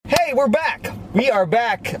Hey, we're back. We are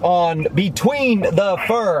back on Between the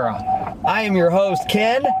Fur. I am your host,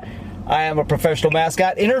 Ken. I am a professional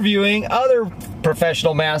mascot interviewing other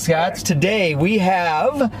professional mascots. Today we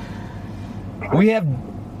have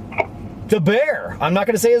the Bear. I'm not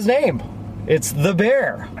going to say his name. It's the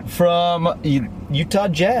Bear from Utah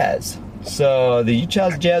Jazz. So the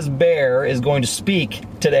Utah Jazz Bear is going to speak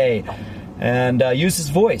today and use his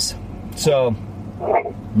voice. So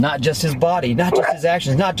not just his body, not just his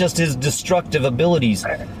actions, not just his destructive abilities.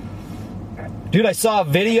 Dude, I saw a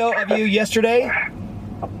video of you yesterday.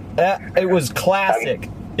 It was classic.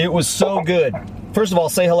 It was so good. First of all,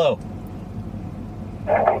 say hello.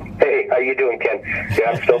 Hey, how you doing, Ken?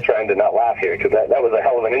 Yeah, I'm still trying to not laugh here because that was a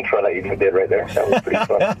hell of an intro that you just did right there. That was pretty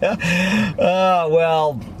fun.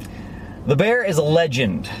 Well, the Bear is a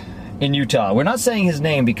legend in Utah. We're not saying his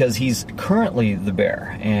name because he's currently the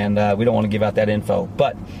Bear, and we don't want to give out that info.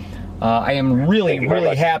 But I am really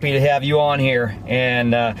happy to have you on here.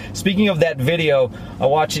 And speaking of that video, I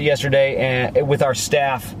watched it yesterday with our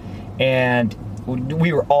staff, and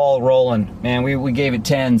we were all rolling. Man, we gave it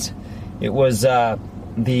 10s. It was the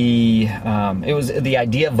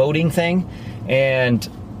idea voting thing, and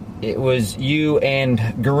it was you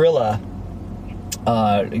and Gorilla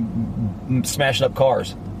smashing up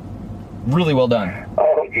cars. Really well done.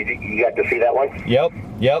 Oh, you got to see that one? Yep.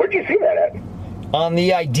 Where'd you see that at? On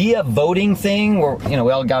the idea voting thing, where we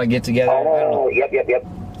all got to get together. Oh, yep.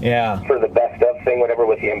 Yeah. For the best of thing, whatever,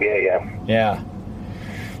 with the NBA, yeah.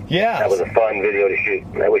 That was a fun video to shoot.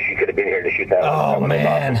 I wish you could have been here to shoot that. Oh, that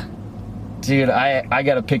man. Awesome. Dude, I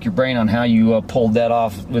got to pick your brain on how you pulled that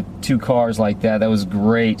off with two cars like that. That was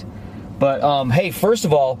great. But, hey, first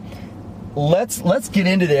of all, let's get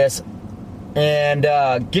into this and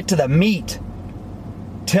get to the meat.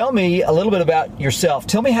 Tell me a little bit about yourself.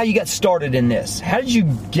 Tell me how you got started in this. How did you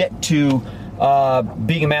get to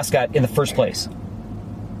being a mascot in the first place?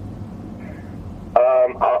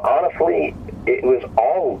 Honestly, it was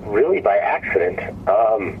all really by accident.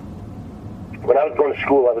 When I was going to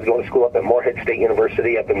school up at Moorhead State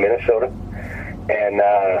University up in Minnesota, and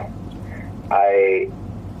I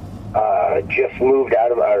just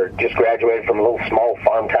graduated from a little small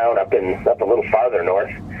farm town up a little farther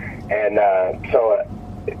north, and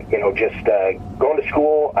going to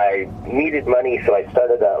school, I needed money, so I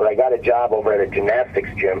got a job over at a gymnastics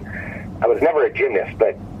gym. I was never a gymnast,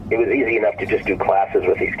 but it was easy enough to just do classes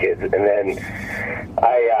with these kids. And then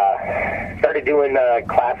I started doing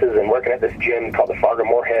classes and working at this gym called the Fargo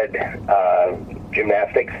Moorhead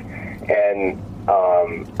Gymnastics, and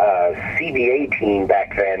CBA team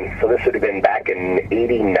back then, so this would have been back in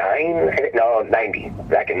 90,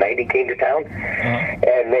 back in 90 came to town,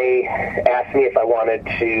 and they asked me if I wanted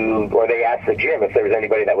to, or they asked the gym if there was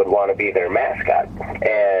anybody that would want to be their mascot,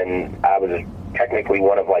 and I was technically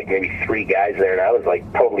one of like maybe 3 guys there, and I was like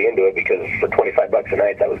totally into it because for $25 a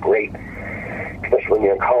night, that was great, especially when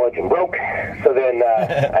you're in college and broke. So then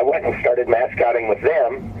I went and started mascotting with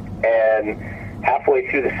them, and halfway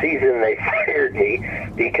through the season, they fired me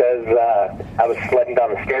because I was sledding down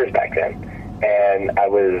the stairs back then, and I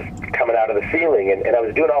was coming out of the ceiling, and I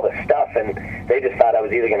was doing all this stuff, and they just thought I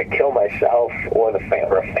was either going to kill myself or a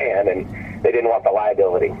fan, and they didn't want the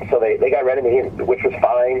liability. So they got rid of me, which was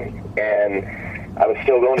fine, and I was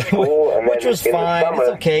still going to school. And then which was fine. Summer, it's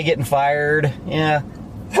okay getting fired. Yeah.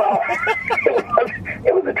 Well,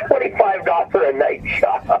 it was a $25 a night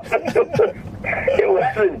job. It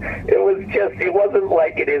wasn't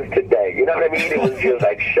like it is today. You know what I mean? It was just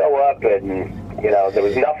I'd show up and, there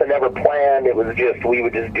was nothing ever planned. It was just, we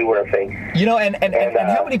would just do our thing. And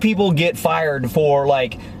how many people get fired for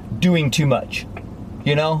like doing too much?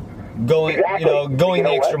 Going exactly. The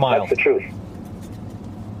extra mile. That's the truth.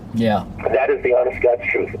 Yeah. That is the honest God's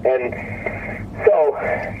truth. And so,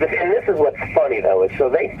 this is what's funny though, is so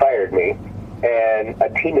they fired me, and a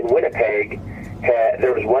team in Winnipeg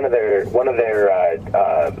there was one of their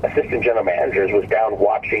assistant general managers was down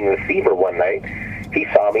watching the Fever one night. He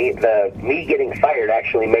saw me. Me getting fired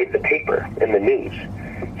actually made the paper in the news.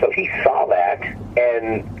 So he saw that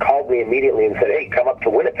and called me immediately and said, "Hey, come up to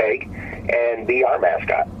Winnipeg and be our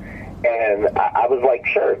mascot." And I was like,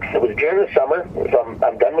 sure. It was during the summer, so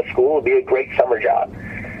I'm done with school. It'll be a great summer job.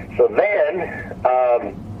 So then,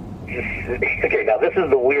 okay, now this is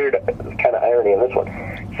the weird kind of irony in this one.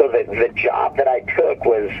 So the job that I took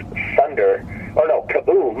was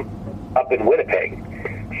Kaboom up in Winnipeg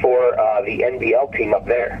for the NBL team up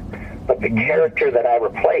there. But the character that I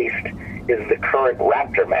replaced is the current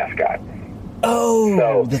Raptor mascot.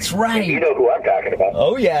 Oh, that's right. You know who I'm talking about.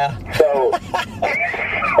 Oh, yeah. So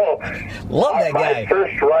love that guy. My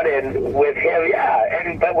first run-in with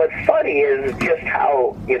him, but what's funny is just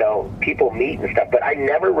how, people meet and stuff, but I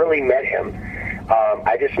never really met him.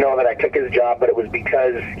 I just know that I took his job, but it was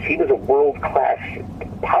because he was a world-class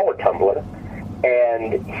power tumbler,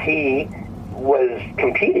 and he was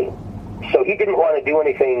competing. So he didn't want to do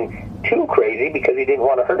anything too crazy because he didn't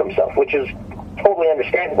want to hurt himself, which is totally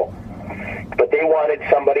understandable. But they wanted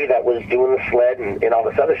somebody that was doing the sled and all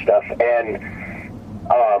this other stuff, and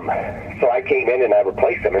so I came in and I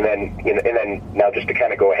replaced him, and then now just to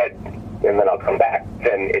kind of go ahead, and then I'll come back.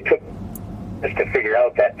 Then it took us to figure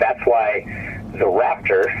out that that's why the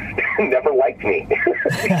Raptor never liked me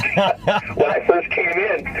when I first came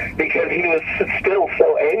in, because he was still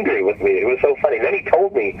so angry with me. It was so funny. Then he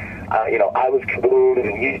told me, I was Kaboom,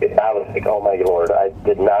 and I was like, oh my Lord, I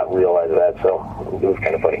did not realize that. So it was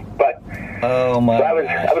kind of funny. But oh my! So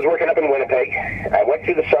I was working up in Winnipeg. I went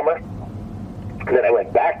through the summer, and then I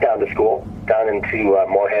went back down to school, down into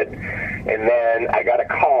Moorhead. And then I got a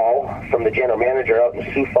call from the general manager out in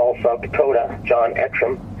Sioux Falls, South Dakota, John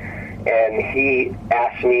Ettram. And he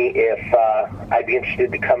asked me if I'd be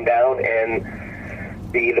interested to come down and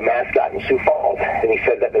be the mascot in Sioux Falls. And he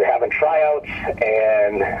said that they're having tryouts,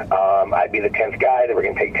 and I'd be the 10th guy. They were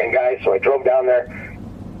going to take 10 guys. So I drove down there.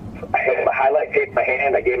 I had my highlight tape in my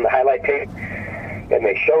hand. I gave them the highlight tape, and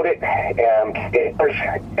they showed it, and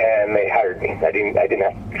they hired me. I didn't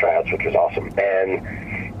have tryouts, which was awesome. And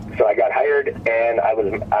so I got hired, and I was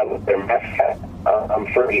their mascot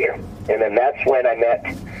for a year. And then that's when I met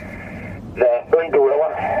the Burn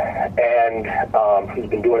Gorilla, and who's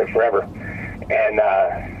been doing it forever. And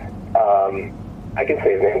I can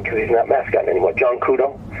say his name because he's not mascot anymore. John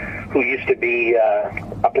Kudo, who used to be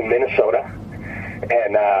up in Minnesota.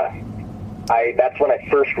 And that's when I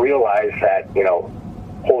first realized that,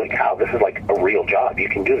 holy cow, this is like a real job. You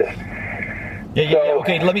can do this. Yeah.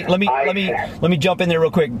 Okay, let me jump in there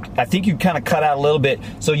real quick. I think you kind of cut out a little bit.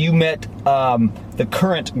 So you met the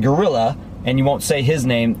current gorilla, and you won't say his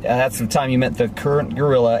name. That's the time you met the current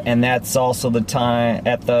gorilla, and that's also the time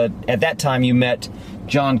at that time you met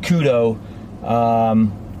John Kudo,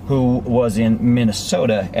 who was in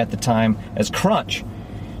Minnesota at the time as Crunch.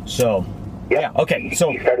 So yep. Yeah, okay. So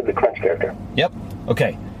he started the Crunch character. Yep.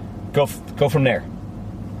 Okay. Go from there.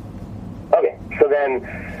 Okay. So then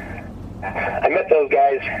I met those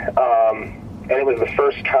guys, and it was the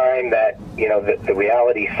first time that, the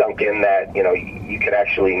reality sunk in that, you could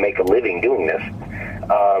actually make a living doing this.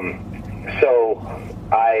 So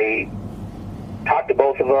I talked to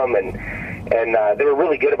both of them, and they were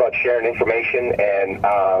really good about sharing information, and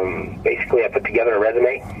basically I put together a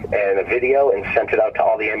resume and a video and sent it out to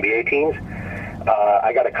all the NBA teams.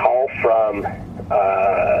 I got a call from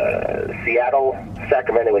Seattle,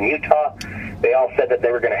 Sacramento, and Utah. They all said that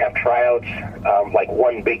they were going to have tryouts, like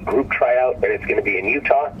one big group tryout, and it's going to be in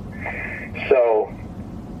Utah. So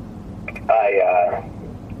I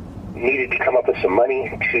needed to come up with some money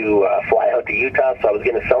to fly out to Utah, so I was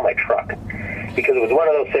going to sell my truck. Because it was one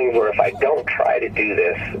of those things where if I don't try to do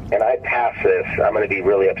this and I pass this, I'm going to be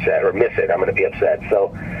really upset, or miss it, I'm going to be upset.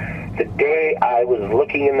 So the day I was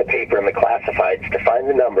looking in the paper in the classifieds to find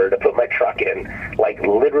the number to put my truck in,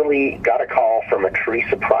 literally got a call from a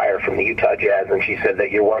Teresa Pryor from the Utah Jazz, and she said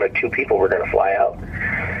that you're one of two people we're going to fly out.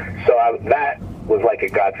 So that was like a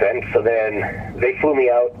godsend. So then they flew me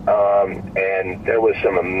out, and there was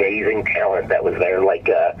some amazing talent that was there.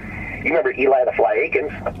 You remember Eli the Fly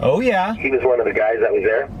Akins? Oh, yeah. He was one of the guys that was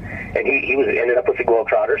there, and he ended up with the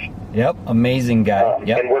Globetrotters. Yep, amazing guy.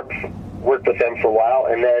 Yep. And worked with them for a while,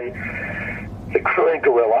 and then the current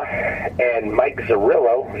gorilla and Mike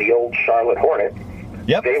Zerillo, the old Charlotte Hornet.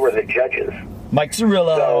 Yep. They were the judges. Mike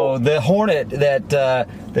Zerillo, the Hornet that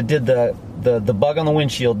did the bug on the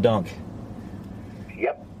windshield dunk.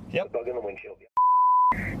 Yep. The bug on the windshield.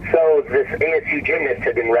 So this ASU gymnast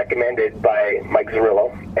had been recommended by Mike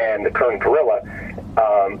Zerillo and the current gorilla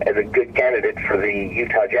as a good candidate for the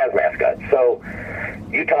Utah Jazz mascot. So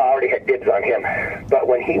Utah already had dibs on him. But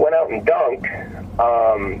when he went out and dunked,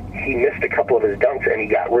 he missed a couple of his dunks, and he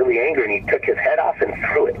got really angry, and he took his head off and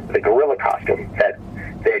threw it, the gorilla costume that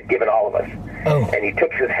they had given all of us. Oh. And he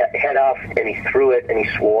took his head off, and he threw it, and he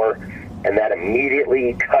swore, and that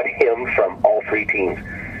immediately cut him from all three teams.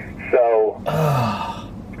 So,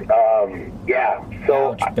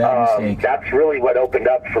 so that's really what opened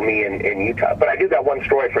up for me in Utah. But I do got one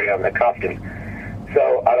story for you on the costume.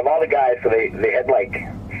 So out of all the guys, so they had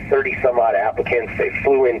 30 some odd applicants. They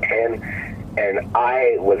flew in 10, and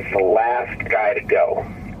I was the last guy to go.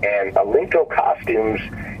 and Alinco Costumes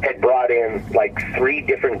had brought in like 3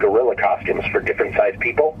 different gorilla costumes for different sized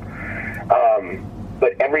people.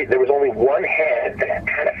 But there was only one head that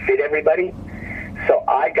kind of fit everybody. So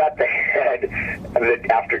I got the head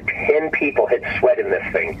that after 10 people had sweat in this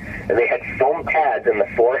thing, and they had foam pads in the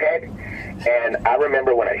forehead. And I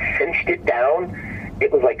remember when I cinched it down,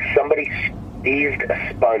 it was like somebody squeezed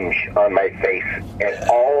a sponge on my face, and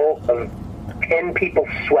all of 10 people's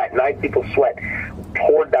sweat, 9 people's sweat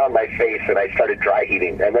poured down my face, and I started dry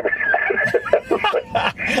heaving. I remember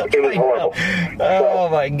it was horrible. Oh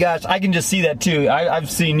my gosh, I can just see that too.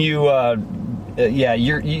 I've seen you. Yeah,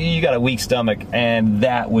 you got a weak stomach, and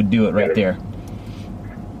that would do it right there.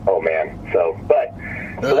 Oh man. So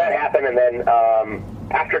that happened, and then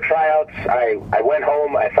after tryouts, I went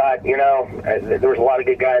home. I thought, there was a lot of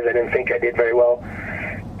good guys. I didn't think I did very well.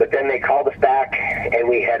 But then they called us back, and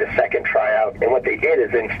we had a second tryout. And what they did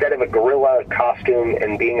is, instead of a gorilla costume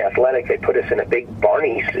and being athletic, they put us in a big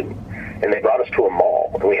Barney suit, and they brought us to a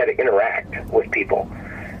mall, and we had to interact with people.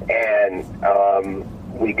 And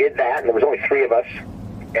we did that, and there was only 3 of us.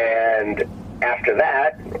 And after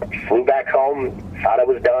that, flew back home, thought I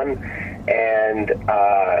was done, and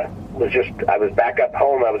I was back up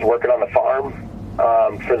home. I was working on the farm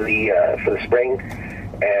for the spring,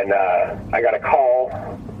 and I got a call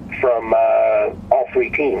from all 3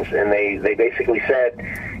 teams, and they basically said,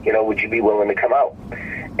 would you be willing to come out?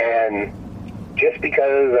 And just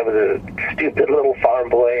because I was a stupid little farm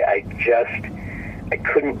boy, I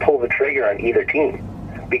couldn't pull the trigger on either team,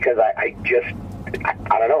 because I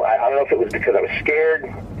don't know. I don't know if it was because I was scared,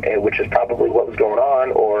 which is probably what was going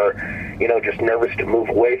on, or, just nervous to move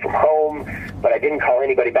away from home, but I didn't call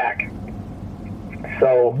anybody back.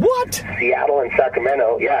 So what? Seattle and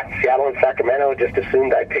Sacramento just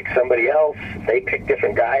assumed I picked somebody else. They picked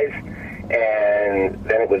different guys. And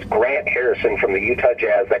then it was Grant Harrison from the Utah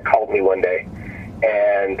Jazz that called me one day.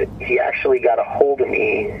 And he actually got a hold of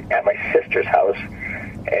me at my sister's house,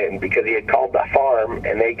 and because he had called the farm,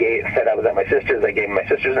 and said I was at my sister's. I gave him my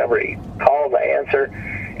sister's number. He called, I answered,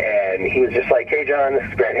 and he was just like, "Hey, John, this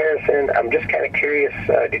is Grant Harrison. I'm just kind of curious.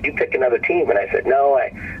 Did you pick another team?" And I said, "No,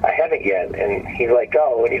 I haven't yet." And he's like,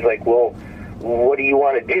 "Oh," and he's like, "Well, what do you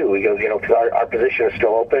want to do?" He goes, because our position is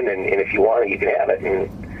still open, and if you want it, you can have it. And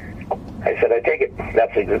I said, "I take it."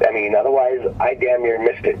 Otherwise, I damn near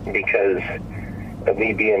missed it because of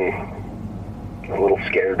me being a little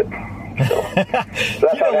scared. So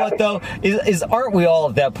you know what though, is aren't we all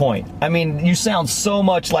at that point? I mean, you sound so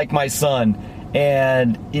much like my son,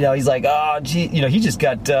 and he's like, oh gee, he just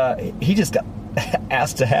got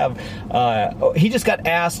asked to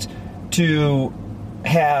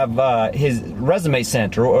have his resume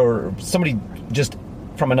sent, or somebody just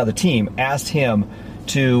from another team asked him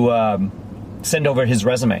to send over his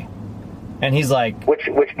resume, and he's like, which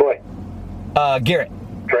boy? Garrett.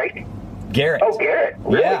 Drake? Garrett. Oh, Garrett.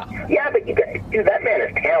 Really? Yeah. Yeah, but dude, that man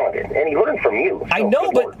is talented, and he learned from you. So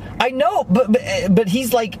I know, but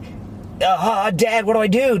he's like, Dad, what do I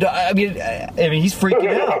do? I mean, he's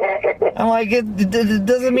freaking out. I'm like, it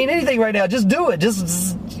doesn't mean anything right now. Just do it.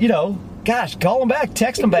 Just gosh, call him back,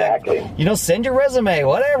 text him back. Send your resume,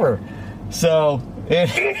 whatever. So. Be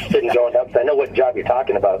interested in going up? I know what job you're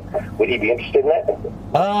talking about. Would he be interested in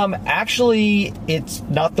that? Actually, it's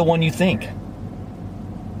not the one you think.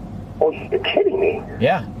 Oh, you're kidding me.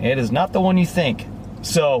 Yeah, it is not the one you think.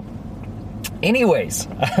 So, anyways,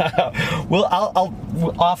 I'll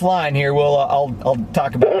offline here. I'll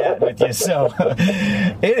talk about that with you. So,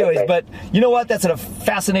 anyways, okay. But you know what? That's a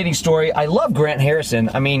fascinating story. I love Grant Harrison.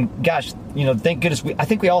 I mean, gosh, thank goodness I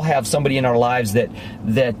think we all have somebody in our lives that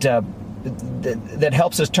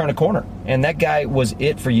helps us turn a corner, and that guy was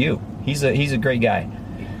it for you. He's a great guy.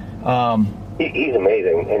 He's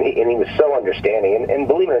amazing, and he was so understanding. And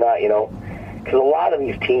believe it or not, because a lot of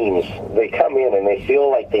these teams, they come in and they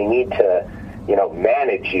feel like they need to,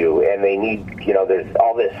 manage you, and they need, there's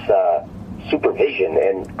all this supervision.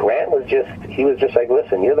 And Grant was just like,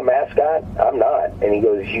 listen, you're the mascot, I'm not. And he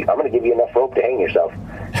goes, I'm going to give you enough rope to hang yourself.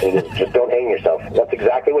 And he goes, just don't hang yourself. That's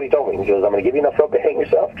exactly what he told me. He goes, I'm going to give you enough rope to hang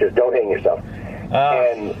yourself, just don't hang yourself.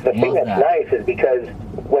 And the thing that's nice is because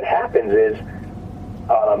what happens is,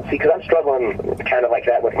 because I'm struggling kind of like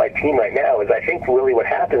that with my team right now, is I think really what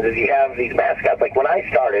happens is you have these mascots. Like when I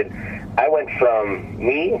started, I went from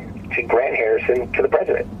me to Grant Harrison to the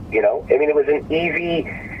president. It was an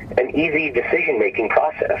easy decision-making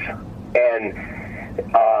process. And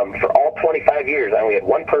for all 25 years, I only had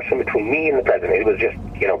one person between me and the president. It was just,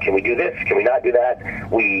 can we do this? Can we not do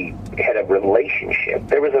that? We had a relationship.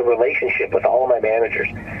 There was a relationship with all of my managers.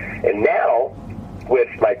 And now, with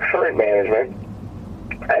my current management,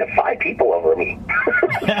 I have 5 people over me.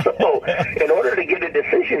 So in order to get a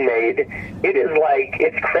decision made, it is like,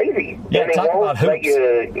 it's crazy. Yeah, and talk about hoops.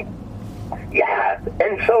 Yeah,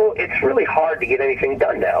 and so it's really hard to get anything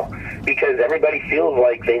done now because everybody feels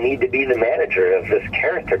like they need to be the manager of this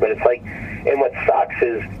character. But it's like, and what sucks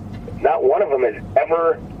is not one of them has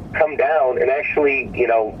ever come down and actually, you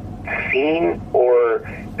know, seen or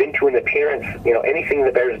been to an appearance, you know, anything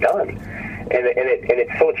the Bear's done. And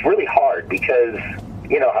it's really hard because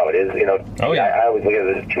you know how it is, you know. Oh, yeah. I always look at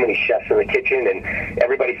it, there's too many chefs in the kitchen, and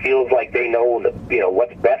everybody feels like they know you know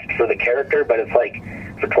what's best for the character. But it's like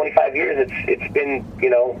for 25 years, it's been, you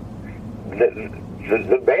know,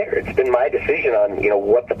 the Bear. It's been my decision on, you know,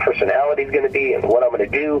 what the personality is going to be and what I'm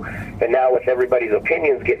going to do. And now with everybody's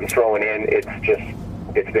opinions getting thrown in,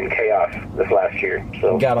 it's been chaos this last year.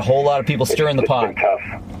 So got a whole lot of people stirring the pot. It's been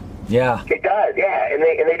tough. Yeah. It does, yeah, and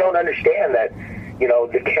they don't understand that, you know,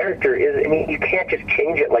 the character is, I mean, you can't just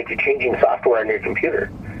change it like you're changing software on your computer,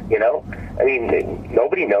 you know? I mean,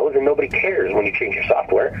 nobody knows and nobody cares when you change your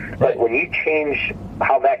software. Right. But when you change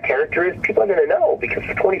how that character is, people are going to know because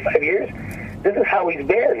for 25 years, this is how he's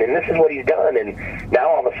been and this is what he's done. And now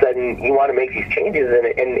all of a sudden you want to make these changes and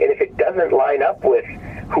if it doesn't line up with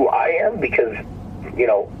who I am because, you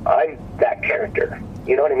know, I'm that character.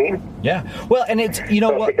 You know what I mean? Yeah. Well, and it's, you know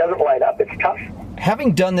so what? If it doesn't line up, it's tough.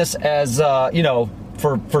 Having done this as, you know,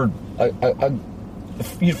 for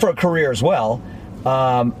a career as well,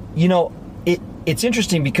 you know, it's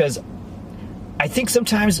interesting because I think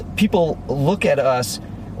sometimes people look at us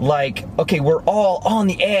like, okay, we're all on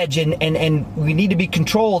the edge and we need to be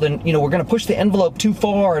controlled and, you know, we're going to push the envelope too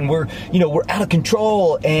far and we're out of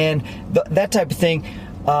control and that type of thing.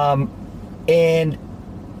 And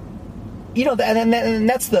you know, and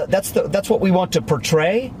that's what we want to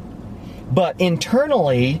portray, but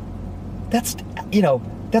internally, that's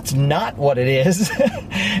not what it is.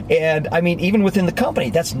 And I mean, even within the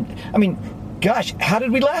company, gosh, how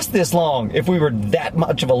did we last this long if we were that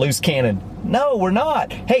much of a loose cannon? No, we're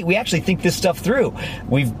not. Hey, we actually think this stuff through.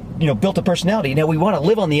 We've, you know, built a personality. Now we want to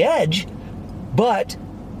live on the edge, but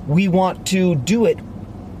we want to do it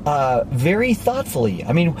very thoughtfully.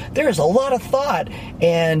 I mean, there is a lot of thought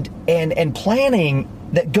and planning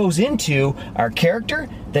that goes into our character,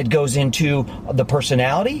 that goes into the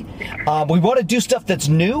personality. We want to do stuff that's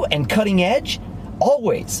new and cutting edge,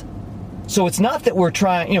 always. So it's not that we're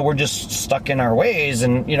trying, you know, we're just stuck in our ways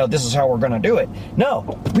and, you know, this is how we're going to do it.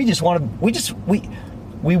 No, we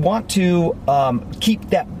want to keep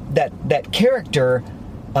that character,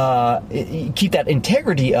 keep that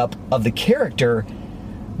integrity up of the character,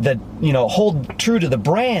 that, you know, hold true to the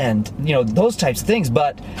brand, you know, those types of things.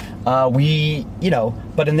 But but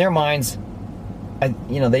in their minds,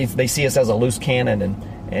 you know, they see us as a loose cannon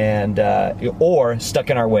and or stuck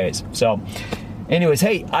in our ways. So, anyways,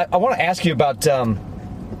 hey, I want to ask you about I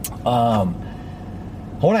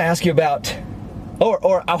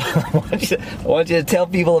want you to tell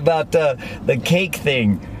people about the cake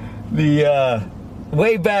thing, the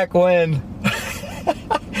way back when.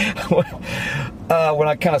 When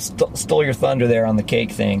I kind of stole your thunder there on the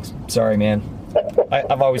cake thing. Sorry, man.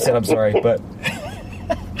 I've always said I'm sorry, but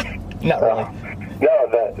not really.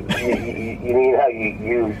 No, you mean how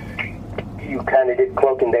you kind of did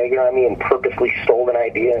cloak and dagger on me and purposely stole an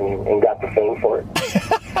idea and got the fame for it?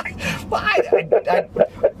 Well, I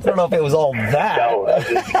don't know if it was all that. No,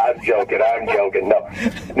 I'm joking.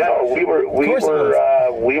 No,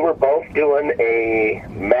 we were both doing a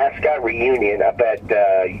mascot reunion up at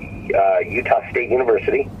Utah State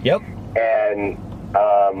University. Yep. And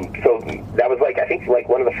so that was I think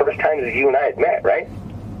one of the first times you and I had met, right?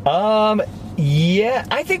 Yeah,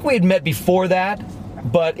 I think we had met before that,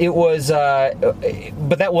 but it was,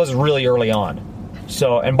 but that was really early on.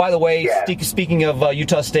 So, and by the way, yeah. Speaking of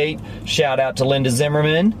Utah State, shout out to Linda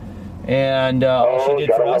Zimmerman and all she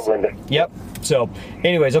did for us. Linda. Yep. So,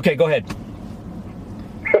 anyways, okay, go ahead.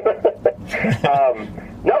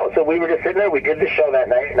 No, so we were just sitting there. We did the show that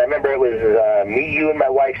night, and I remember it was me, you, and my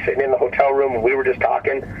wife sitting in the hotel room, and we were just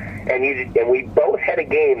talking, and we both had a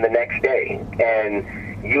game the next day, and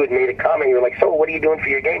you had made a comment. You were like, so what are you doing for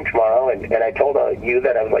your game tomorrow? And I told you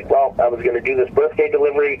that I was like, well, I was going to do this birthday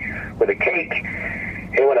delivery with a cake,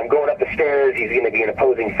 and when I'm going up the stairs, he's going to be an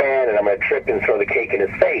opposing fan, and I'm going to trip and throw the cake in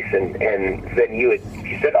his face. And then you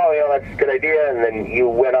said, oh, yeah, that's a good idea, and then you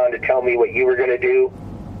went on to tell me what you were going to do.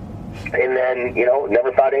 And then,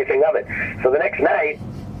 never thought anything of it. So the next night,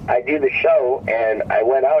 I do the show, and I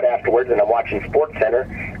went out afterwards, and I'm watching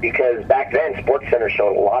SportsCenter, because back then, SportsCenter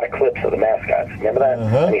showed a lot of clips of the mascots. Remember that?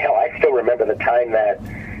 Uh-huh. I mean, hell, I still remember the time that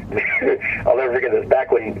I'll never forget this.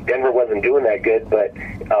 Back when Denver wasn't doing that good, but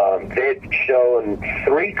they had shown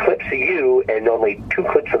 3 clips of you and only 2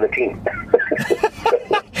 clips of the team.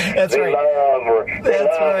 That's they right. They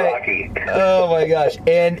love Rocky. Oh my gosh!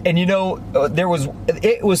 And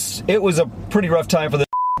it was a pretty rough time for the.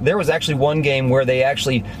 There was actually one game where they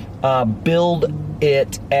actually billed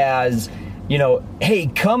it as, hey,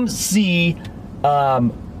 come see.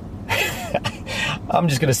 I'm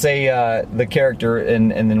just going to say the character,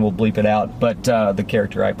 and then we'll bleep it out, but the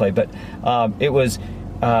character I play. But it was,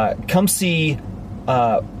 come see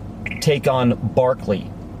take on Barkley.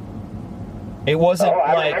 It wasn't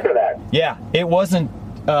I remember that. Yeah, it wasn't,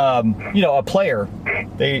 a player.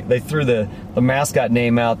 They threw the mascot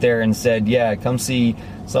name out there and said, yeah, come see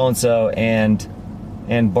so-and-so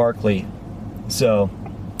and Barkley. So,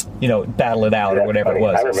 battle it out or whatever funny. it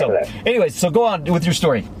was. I remember that. Anyways, so go on with your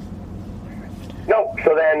story. No,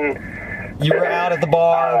 so then you were out at the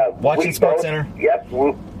bar watching SportsCenter. Yep,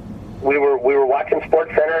 we were watching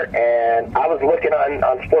SportsCenter, and I was looking on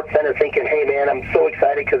SportsCenter, thinking, "Hey, man, I'm so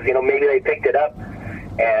excited because maybe they picked it up."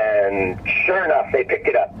 And sure enough, they picked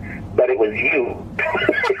it up, but it was you.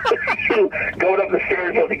 You going up the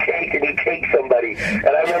stairs with a cake, and you cake somebody. And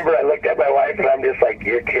I remember I looked at my wife, and I'm just like,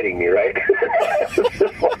 "You're kidding me, right?"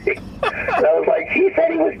 And I was like, "He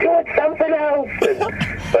said he was doing something else." But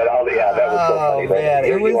that was so funny. Man,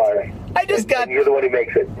 Here it was. you are. You're the one who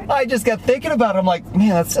makes it. I just got thinking about it. I'm like,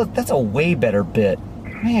 man, that's a way better bit,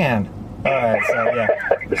 man. All right, so yeah.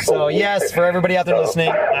 So yes, for everybody out there listening,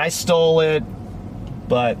 I stole it,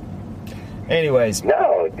 but anyways,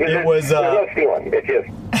 no, it was. There's no stealing. It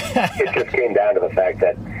just came down to the fact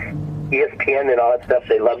that ESPN and all that stuff,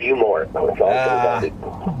 they love you more. That's all it comes down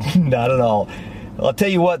to. Not at all. I'll tell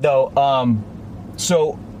you what, though.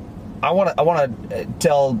 So I want to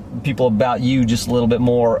tell people about you just a little bit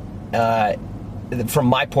more from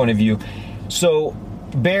my point of view. So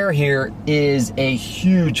Bear here is a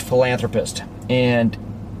huge philanthropist and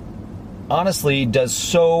honestly does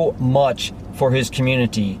so much for his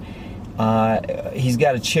community. He's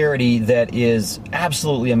got a charity that is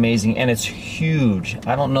absolutely amazing, and it's huge.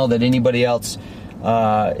 I don't know that anybody else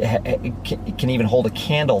can even hold a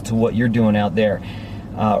candle to what you're doing out there.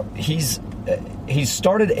 He's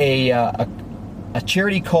started a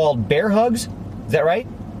charity called Bear Hugs. Is that right?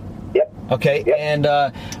 Yep. Okay. Yep. And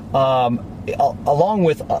along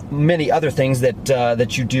with many other things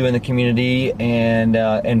that you do in the community and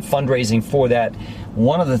fundraising for that,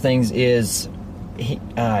 one of the things is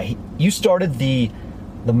you started the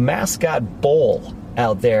mascot bowl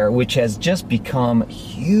out there, which has just become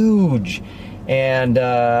huge. And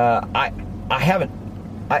I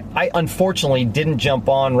unfortunately didn't jump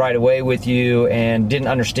on right away with you and didn't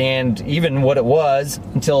understand even what it was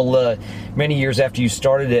until many years after you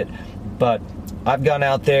started it. But I've gone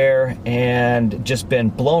out there and just been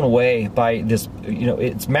blown away by this.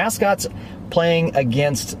 It's mascots playing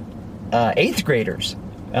against 8th graders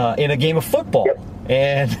in a game of football. Yep.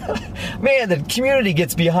 And man, the community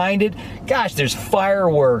gets behind it. Gosh, there's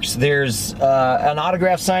fireworks. There's an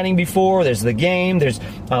autograph signing before. There's the game. There's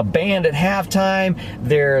a band at halftime.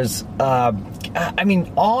 There's, on and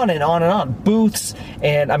on and on. Booths.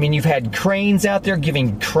 And, you've had cranes out there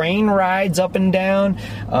giving crane rides up and down.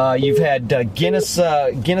 You've had Guinness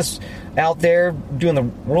out there doing the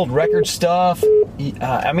world record stuff.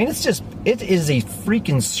 It is a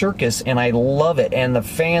freaking circus, and I love it. And the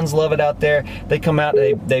fans love it out there. They come out,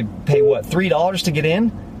 they pay what, $3 to get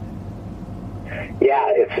in? Yeah,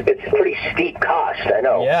 it's pretty steep cost, I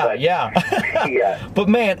know. Yeah, yeah. But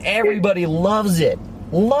man, everybody loves it.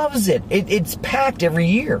 Loves it. It's packed every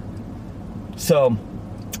year. So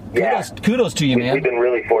kudos to you, man. We've been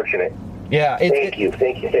really fortunate. Yeah, thank you.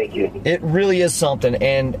 It really is something,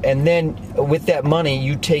 and then with that money,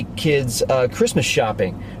 you take kids Christmas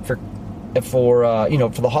shopping for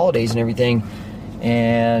the holidays and everything.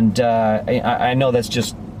 And I know that's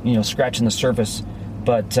just scratching the surface,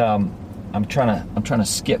 but I'm trying to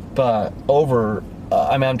skip over.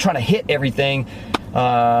 I'm trying to hit everything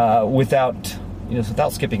without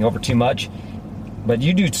skipping over too much. But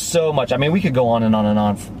you do so much. We could go on and on and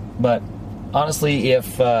on. But honestly,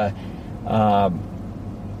 if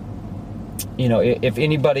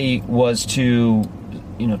anybody was to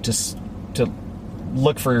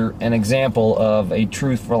look for an example of a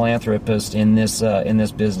true philanthropist in this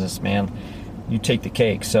business, man, you take the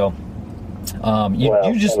cake. So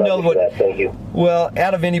you just know what. Thank you. Well,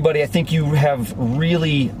 out of anybody, I think you have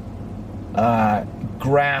really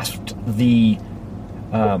grasped the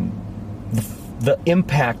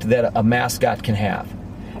impact that a mascot can have,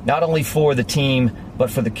 not only for the team but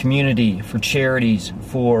for the community, for charities,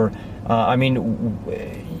 for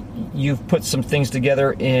you've put some things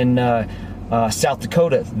together in South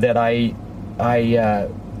Dakota that I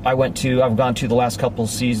went to. I've gone to the last couple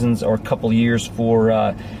seasons or couple years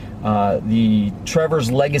for the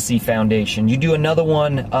Trevor's Legacy Foundation. You do another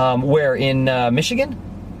one where in Michigan?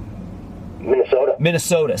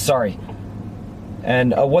 Minnesota, sorry.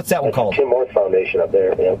 And what's that one called? Tim Moore Foundation up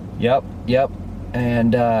there. Yep.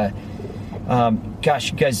 And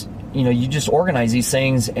gosh, you guys, you just organize these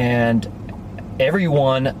things, and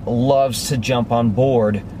everyone loves to jump on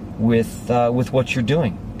board with what you're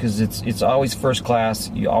doing, because it's always first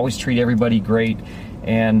class. You always treat everybody great,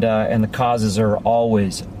 and the causes are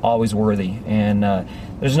always worthy. And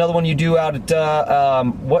there's another one you do out at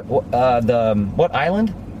what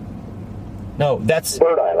island? No, that's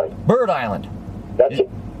Bird Island. Bird Island.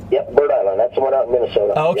 Yep, Bird Island. That's the one out in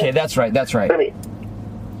Minnesota. Oh, okay, yeah. That's right. Really.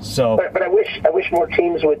 So, but I wish more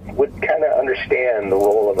teams would kind of understand the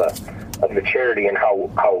role of the charity and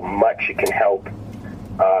how much it can help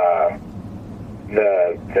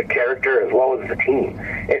the character as well as the team.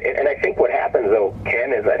 And I think what happens though,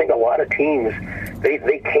 Ken, is I think a lot of teams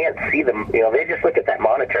they can't see them. They just look at that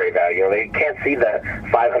monetary value. They can't see the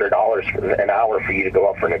 $500 an hour for you to go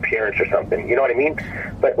out for an appearance or something. You know what I mean?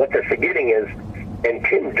 But what they're forgetting is. And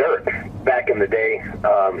Tim Dirk, back in the day,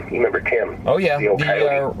 you remember Tim? Oh yeah, the old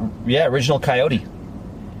Coyote. Original Coyote.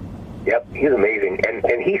 Yep, he's amazing.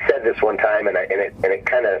 And he said this one time, and it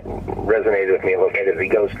kind of resonated with me a little bit. As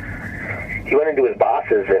he went into his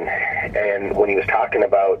bosses, and when he was talking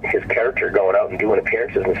about his character going out and doing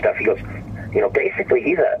appearances and stuff, he goes, basically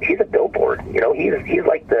he's a billboard. He's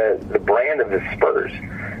like the brand of the Spurs.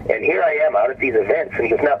 And here I am out at these events, and he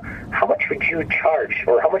goes, now, how much would you charge,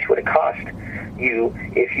 or how much would it cost you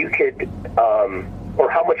if you could, or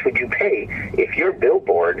how much would you pay if your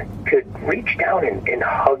billboard could reach down and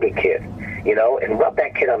hug a kid, and rub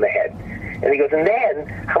that kid on the head? And he goes, and then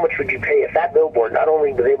how much would you pay if that billboard not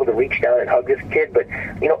only was able to reach down and hug this kid, but,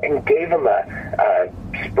 and gave him a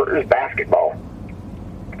Spurs basketball,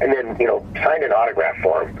 and then, signed an autograph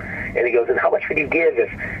for him? And he goes, and how much would you give if,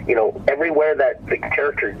 everywhere that the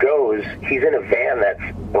character goes, he's in a van that's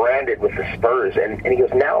branded with the Spurs? And he goes,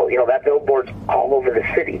 now, that billboard's all over the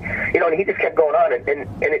city. And he just kept going on. And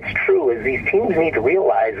it's true, is these teams need to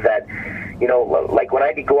realize that, like when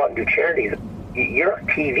I go out and do charities, you're on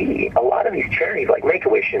TV. A lot of these charities, like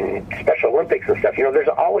Make-A-Wish and Special Olympics and stuff, there's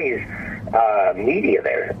always media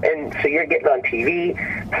there, and so you're getting on TV.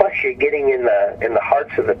 Plus, you're getting in the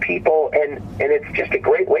hearts of the people, and it's just a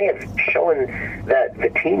great way of showing that the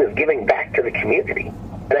team is giving back to the community.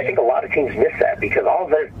 And I think a lot of teams miss that because all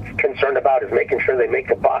they're concerned about is making sure they make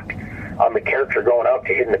a buck on the character going out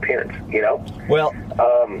to hit an appearance. Well,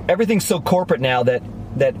 everything's so corporate now that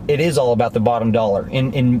it is all about the bottom dollar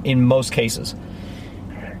in most cases.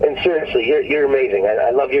 And seriously, you're amazing.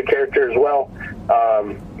 I love your character as well.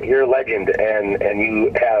 You're a legend, and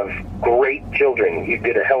you have great children. You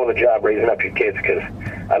did a hell of a job raising up your kids, because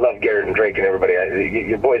I love Garrett and Drake and everybody.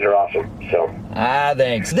 Your boys are awesome. So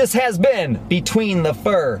thanks. This has been Between the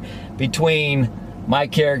Fur, between my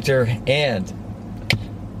character and,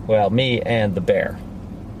 me and the bear.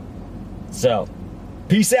 So,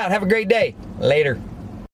 peace out. Have a great day. Later.